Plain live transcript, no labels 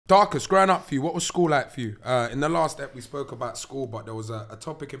Darkest, growing up for you, what was school like for you? In the last ep, we spoke about school, but there was a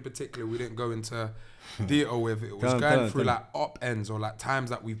topic in particular we didn't go into detail with. It was going through like op ends or like times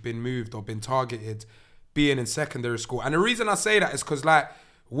that we've been moved or been targeted being in secondary school. And the reason I say that is because like,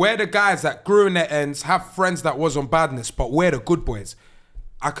 we're the guys that grew in their ends, have friends that was on badness, but we're the good boys.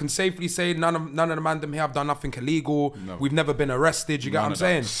 I can safely say none of the man them here have done nothing illegal. No. We've never been arrested. You get what I'm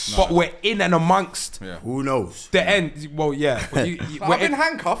saying? But we're in and amongst. Yeah. Who knows? The end. Well, yeah. I've been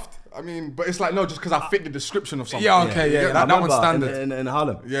handcuffed. I mean, but it's like, no, just because I fit the description of something. Yeah, okay, yeah. That one's standard. In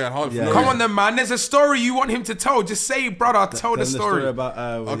Harlem. Yeah, in Harlem. Yeah. Come on then, man. There's a story you want him to tell. Just say, brother, tell the story. About,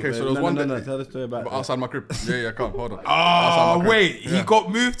 okay, so there was one day. Tell the story about outside my crib. Yeah, come, hold on. Oh, wait. He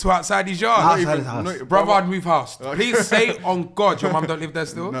got moved to outside his yard. House. Brother, I'd move house. Please say on God, your mum don't live there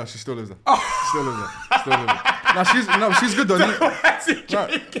still? No, she still lives there. She still lives there. Still lives there. She's good though.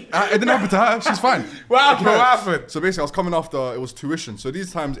 It didn't happen to her. She's fine. What happened? So basically, I was coming after, it was tuition. So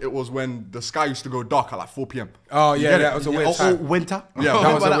these times, it was when the sky used to go dark at like 4 p.m. Oh, yeah, that was a weird time. Winter? Yeah,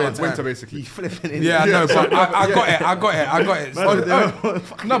 that was a weird time. Winter, basically. He's flipping in. Yeah, no, but I got it.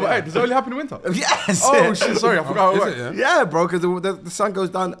 No, but hey, does it only happen in winter? Yes. Oh, shit, sorry, I forgot. Is it, yeah, bro, because the sun goes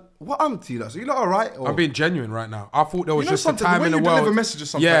down. What happened to you lot? So you lot alright? I'm being genuine right now. I thought there was just a something, time in the world. Deliver messages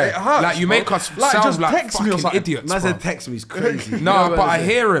sometimes, yeah, it hurts, like you make us like, sound just like text me or fucking something. idiots. Man said text me, it's crazy. No, but I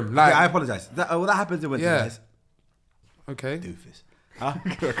hear him. Like, okay, I apologise. That happens in winter, guys. Okay. Doofus. Huh?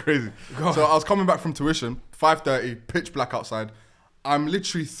 Crazy. So I was coming back from tuition, 5:30, pitch black outside. I'm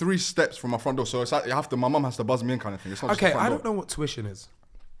literally 3 steps from my front door, so it's like my mum has to buzz me in kind of thing. It's not okay, just I don't know what tuition is.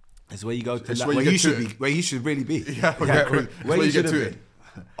 It's where you go to, It's where you should be, where you should really be. Yeah, where you get to it.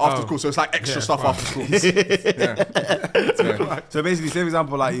 After school, so it's like extra stuff after school. So basically, say for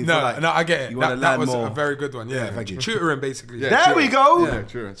example, like you feel like I get it. That was more. A very good one. Yeah, thank you. Tutoring basically. Yeah, there we go. Yeah,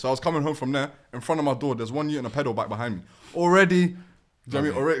 tutoring. So I was coming home from there. In front of my door, there's one ute and a pedal bike behind me. Already, do you know what I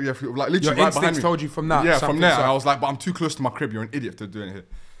mean? Already, like literally your right instincts behind me. told you from that. Yeah, from there. And I was like, but I'm too close to my crib. You're an idiot to do it here.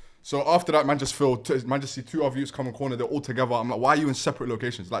 So after that, man just see 2 other utes come in corner. They're all together. I'm like, why are you in separate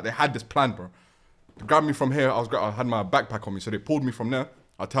locations? Like they had this plan, bro. They grabbed me from here. I had my backpack on me, so they pulled me from there.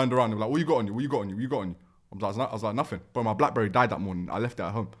 I turned around. They were like, what you got on you? What you got on you? What you got on you? I was like, nothing. But my BlackBerry died that morning. I left it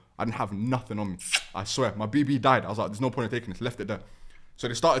at home. I didn't have nothing on me. I swear. My BB died. I was like, there's no point in taking this. Left it there. So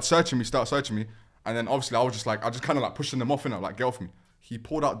they started searching me. And then obviously I just kind of like pushing them off, like, get off me. He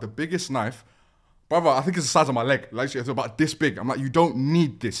pulled out the biggest knife. Brother, I think it's the size of my leg. Like, it's about this big. I'm like, you don't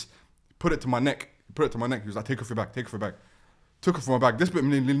need this. Put it to my neck. He was like, take off your bag. Took it from my bag. This bit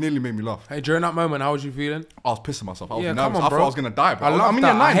nearly made me laugh. Hey, during that moment, how was you feeling? I was pissing myself. I was nervous. Come on, I bro. thought I was gonna die, bro. I love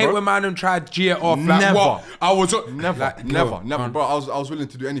that. I hate when man tried to G it off. Like, Never. what? I was never, bro. I was willing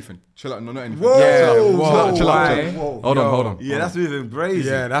to do anything. Chill out, no, not anything. Whoa, chill out. Hold on. Yeah, that's moving crazy.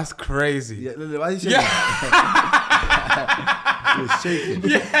 Yeah, that's crazy. Yeah, why are you shaking? He was shaking.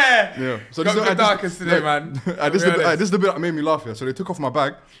 Yeah. So this is the darkest today, man. This is the bit that made me laugh here. So they took off my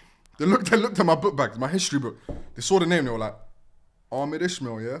bag. They looked at my book bag, my history book. They saw the name. They were like, Ahmed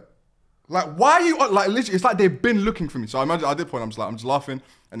Ishmael, yeah? Like, why are you, like, literally, it's like they've been looking for me. So I imagine at this point, I'm just laughing,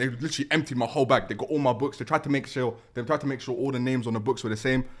 and they literally emptied my whole bag. They got all my books. They tried to make sure all the names on the books were the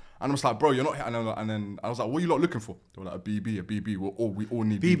same. And I'm just like, bro, you're not here. And then I was like, what are you lot looking for? They were like, a BB. We all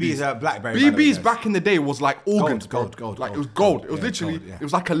need BBs. BB is a BlackBerry. BBs back in the day was like organs, gold. Like, it was gold. It was literally, gold, yeah. It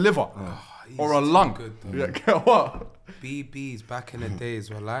was like a liver or a lung. Yeah, what? BBs back in the days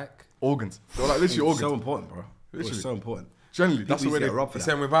were like? Organs. They were like literally organs. So important, bro. Literally. It was so important. Generally, that's the way they robbed for that.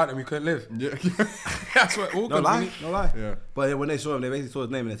 Saying without them, you couldn't live. Yeah. That's what organs. No lie. Yeah. But when they saw him, they basically saw his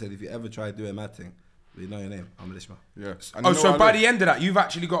name and they said, if you ever try to do a mad thing, you know your name, I'm Ishmael. Yeah. Oh, so by the end of that, you've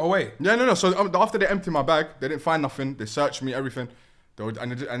actually got away? Yeah, no. So after they emptied my bag, they didn't find nothing. They searched me, everything.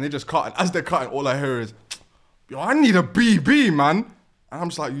 And they just cut. And as they're cutting, all I hear is, yo, I need a BB, man. And I'm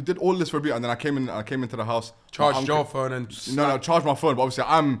just like, you did all this for a bit. And then I came into the house. Charged your phone and... No, charged my phone. But obviously,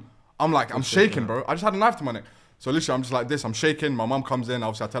 I'm shaking, bro. I just had a knife to my neck. So literally, I'm just like this. I'm shaking. My mum comes in.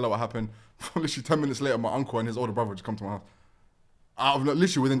 Obviously, I tell her what happened. Literally 10 minutes later, my uncle and his older brother just come to my house.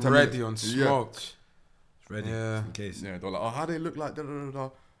 Literally within 10 minutes. Ready on smoked. It's ready, yeah. in case. Yeah, they're like, oh, how they look like, da, da, da, da.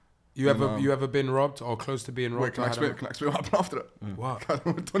 You ever been robbed or close to being robbed? Wait, can I explain what happened after that? What? I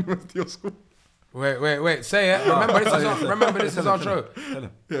don't went to your school. Wait, say it. Remember, this is our show.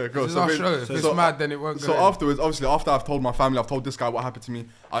 Yeah, go. This is our show. If it's mad, then it won't go. So afterwards, obviously, after I've told my family, I've told this guy what happened to me.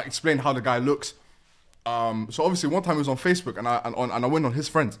 I explained how the guy looks. So obviously, one time he was on Facebook, and I went on his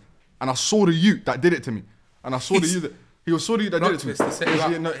friends, and I saw the youth that did it to me, and I saw the youth that he was saw the youth that did it to me.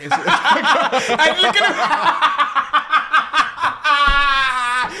 And look at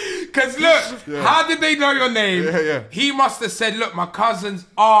him. Because look, how did they know your name? He must have said, look, my cousins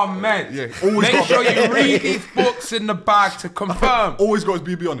are men. Make sure you read these books in the bag to confirm. Always got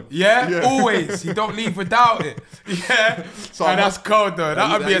his BB on him. Yeah, always. You don't leave without it. Yeah. So that's cold though.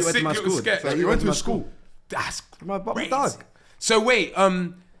 That would be a sick little sketch. You went to school. That's my dog. So wait,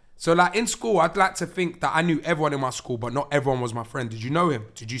 so like in school, I'd like to think that I knew everyone in my school, but not everyone was my friend. Did you know him?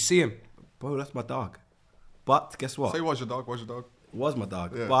 Did you see him? Bro, that's my dog. But guess what? Say, what's your dog? What's your dog? It was my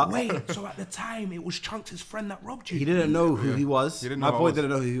dog. Yeah. But Wait, so at the time, it was Chunkz' friend that robbed you? he didn't know who he was. My boy didn't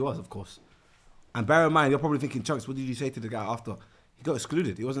know who he was, of course. And bear in mind, you're probably thinking, Chunkz, what did you say to the guy after? He got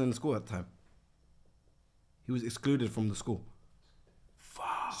excluded. He wasn't in the school at the time. He was excluded from the school.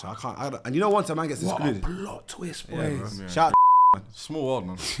 Fuck. So I can't. And you know, once a man gets excluded. What a plot twist, boys. Yeah, shout out. Small world,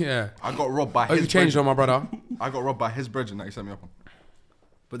 man. Yeah. I got robbed by Oh, his you changed on my brother. I got robbed by his brethren that he set me up on.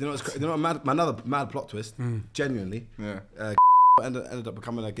 But you know what's another mad plot twist? Genuinely. Yeah. Ended up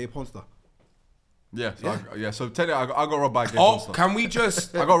becoming a gay porn star. Yeah. So tell you, I got robbed by a gay porn star. Can we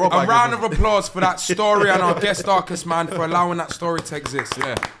just I got robbed by a round of applause for that story and our guest darkest man for allowing that story to exist?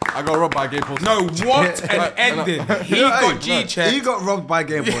 Yeah. I got robbed by a gay porn star. No, what an ending. He got G-checked. He got robbed by a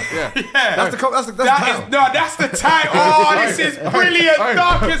gay porn. Yeah. Yeah. That's the title. That's the title. Oh, this is brilliant.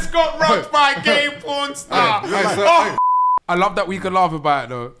 Darkest got robbed by a gay porn star. I love that we could laugh about it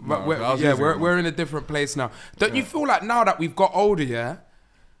though. But we're in a different place now. Don't you feel like now that we've got older,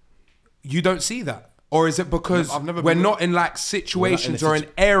 you don't see that? Or is it because we're not in like situations or in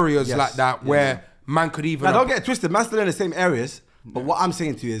areas like that where man could even... Now don't get it twisted, man's still in the same areas, but what I'm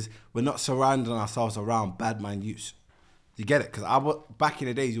saying to you is we're not surrounding ourselves around bad man youths. You get it? Because back in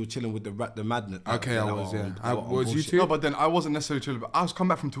the days, you were chilling with the madness. Okay, I was, yeah. Was you too? No, but then I wasn't necessarily chilling. But I was come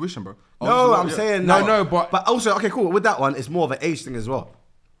back from tuition, bro. No, I'm saying... No, but also, okay, cool. With that one, it's more of an age thing as well.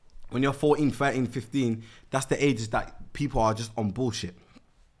 When you're 14, 13, 15, that's the ages that people are just on bullshit.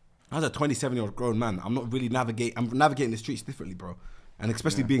 As a 27-year-old grown man, I'm navigating the streets differently, bro. And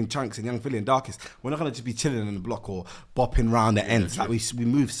especially being Chunkz and Young Philly and Darkest, we're not gonna just be chilling in the block or bopping round the ends. Like we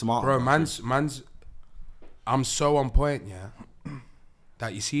move smart. Bro, man's I'm so on point,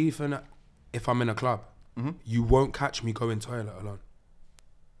 that you see if I'm in a club, you won't catch me going toilet alone.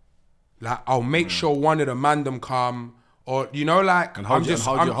 Like I'll make sure one of the mandem come, or you know, like and hold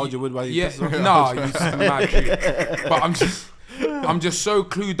your wood while you piss. No, you just mad cute. But I'm just so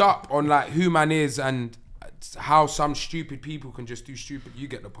clued up on like who man is and how some stupid people can just do stupid. You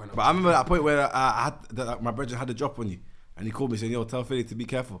get the point. But I remember that point where my brother had a drop on you, and he called me saying, "Yo, tell Philly to be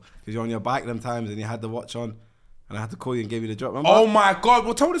careful because you're on your bike them times and you had the watch on." And I had to call you and give you the drop. Remember? Oh my God!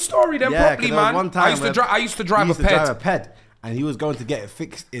 Well, tell the story then properly, man. One time I used to drive a ped, and he was going to get it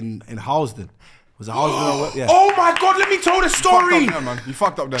fixed in Halsden. Was it Halsden? Yeah. Oh my God! Let me tell the story. You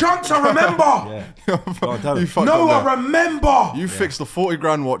fucked up there. Chunkz, I remember. I remember. You fixed the 40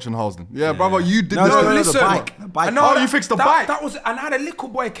 grand watch in Halsden. Yeah, brother, you did this. No, listen. The bike. Oh, you fixed the bike. That was, and I had a little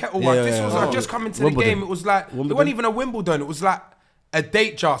boy kettle watch. This was just coming to the game. It was like, it wasn't even a Wimbledon. It was like a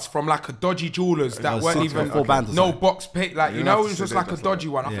date just from like a dodgy jewelers that weren't even no box pay. Like you know, it was just like a dodgy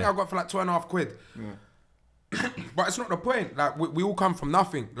one. I think I got for like £2.5. But it's not the point. Like we all come from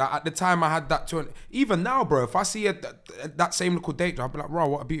nothing. Like at the time I had that even now, bro, if I see that same little date, I'll be like, bro,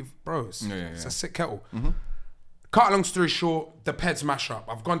 what a beautiful, bro. It's a sick kettle. Cut a long story short, the peds mash up.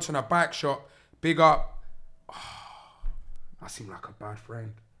 I've gone to a bike shop, big up. I seem like a bad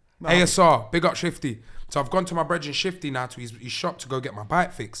friend. No. ASR, big up Shifty. So I've gone to my brethren Shifty now to his shop to go get my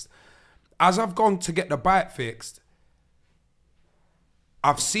bike fixed. As I've gone to get the bike fixed,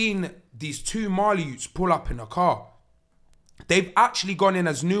 I've seen these two Marley youths pull up in a car. They've actually gone in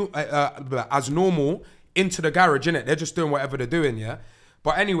as normal into the garage, innit? They're just doing whatever they're doing, yeah?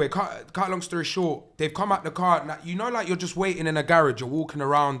 But anyway, cut long story short, they've come out the car. Now, you know, like you're just waiting in a garage, you're walking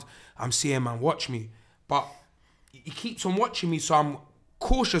around, I'm seeing man watch me. But he keeps on watching me, so I'm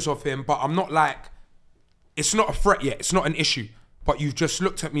cautious of him, but I'm not like, it's not a threat yet, it's not an issue. But you've just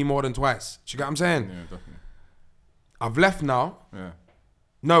looked at me more than twice. Do you get what I'm saying? Yeah, definitely. I've left now. Yeah.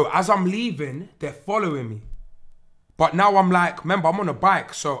 No, as I'm leaving, they're following me. But now I'm like, remember, I'm on a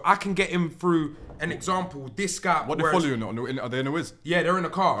bike, so I can get him through an example, this gap. What, they follow you on? Are they in a whiz? Yeah, they're in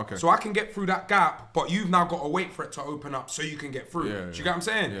a car. Okay. So I can get through that gap, but you've now got to wait for it to open up so you can get through. Do you get what I'm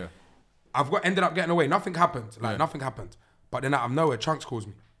saying? Yeah. Ended up getting away. Nothing happened. Nothing happened. But then out of nowhere, Chunkz calls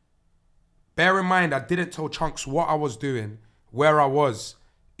me. Bear in mind, I didn't tell Chunkz what I was doing, where I was.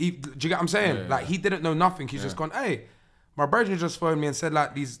 Do you get what I'm saying? He didn't know nothing. He's just gone, hey, my brother just phoned me and said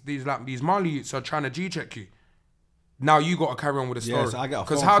like these Marley youths are trying to G-check you. Now you got to carry on with the story. Yeah, so I get a phone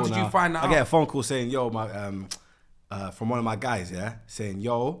Because how call did now. you find that I out? get a phone call saying, yo, from one of my guys, saying,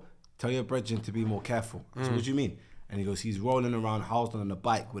 yo, tell your brethren to be more careful. So what do you mean? And he goes, he's rolling around Harlesden on a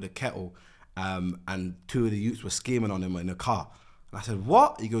bike with a kettle, and 2 of the youths were scheming on him in a car. And I said,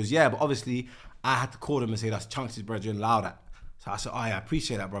 what? He goes, yeah, but obviously I had to call them and say, that's Chunkz' brethren, allow that. So I said, oh yeah, I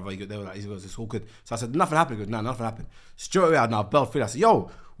appreciate that, brother. They were like, he goes, it's all good. So I said, nothing happened. He goes, no, nothing happened. Straight away, I now belled through. I said,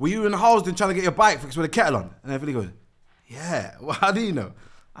 yo, were you in Harlesden trying to get your bike fixed with a kettle on? And everybody goes, yeah, well, how do you know?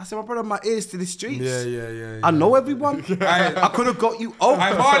 I said, my brother, my ears to the streets. Yeah. I know everyone. I could have got you out.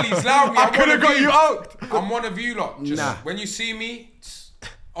 Hey, Marley's loud me. I could have got you out. I'm one of you lot. Just when you see me,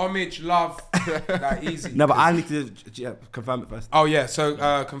 homage, love, that easy. No, but I need to confirm it first. Oh yeah,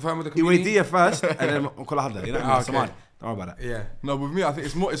 so confirm with the You comedian. want to first, and then I'll call it you know what I mean? Okay. Don't worry about that. Yeah. No, with me, I think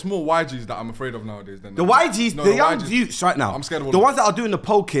it's more YGs that I'm afraid of nowadays. Than The YGs, No, the young YGs, youths right now, I'm scared of all the of ones that are doing the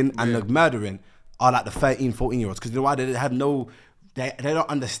poking and the murdering are like the 13, 14-year-olds, because you know why? They have no... They don't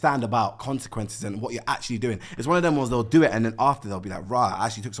understand about consequences and what you're actually doing. It's one of them ones, they'll do it and then after they'll be like, right, I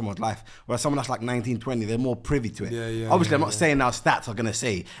actually took someone's life. Whereas someone that's like 19, 20, they're more privy to it. Obviously, I'm not saying now stats are going to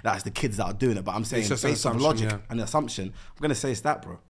say that's the kids that are doing it, but I'm saying just based on an logic assumption, and assumption, I'm going to say it's that, bro.